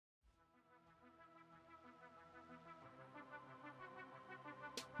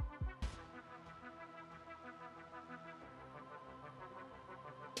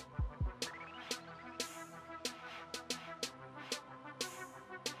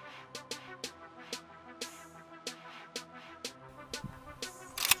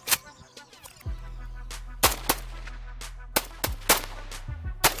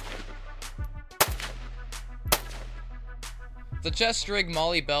The Chest Rig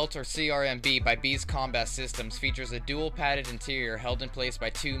MOLLE Belt, or CRMB, by Beez Combat Systems features a dual-padded interior held in place by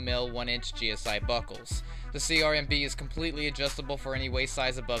two MIL 1-inch GSI buckles. The CRMB is completely adjustable for any waist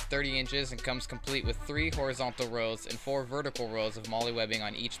size above 30 inches and comes complete with 3 horizontal rows and 4 vertical rows of MOLLE webbing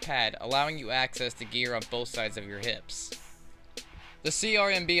on each pad, allowing you access to gear on both sides of your hips. The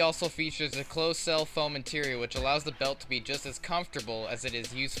CRMB also features a closed-cell foam interior which allows the belt to be just as comfortable as it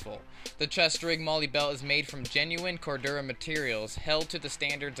is useful. The Chest Rig MOLLE belt is made from genuine Cordura materials held to the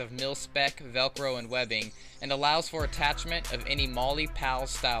standards of mil-spec, Velcro, and webbing, and allows for attachment of any MOLLE PAL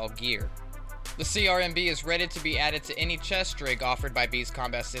style gear. The CRMB is ready to be added to any chest rig offered by Beez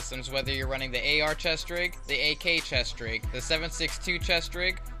Combat Systems, whether you're running the AR chest rig, the AK chest rig, the 7.62 chest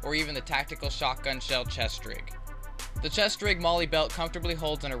rig, or even the tactical shotgun shell chest rig. The Chest Rig MOLLE belt comfortably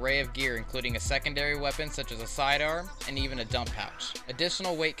holds an array of gear, including a secondary weapon such as a sidearm and even a dump pouch.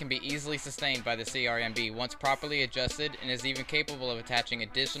 Additional weight can be easily sustained by the CRMB once properly adjusted, and is even capable of attaching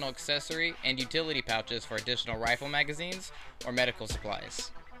additional accessory and utility pouches for additional rifle magazines or medical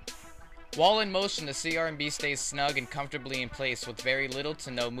supplies. While in motion, the CRMB stays snug and comfortably in place with very little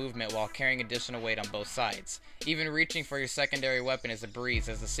to no movement while carrying additional weight on both sides. Even reaching for your secondary weapon is a breeze,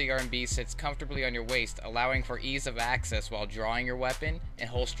 as the CRMB sits comfortably on your waist, allowing for ease of access while drawing your weapon and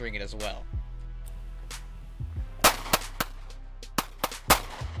holstering it as well.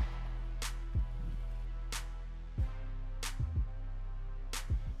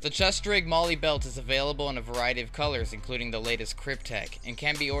 The Chest Rig MOLLE belt is available in a variety of colors, including the latest Cryptech, and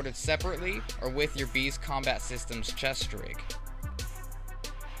can be ordered separately or with your Beez Combat Systems chest rig.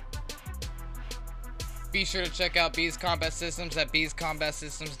 Be sure to check out Beez Combat Systems at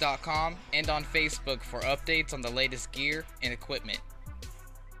beezcombatsystems.com and on Facebook for updates on the latest gear and equipment.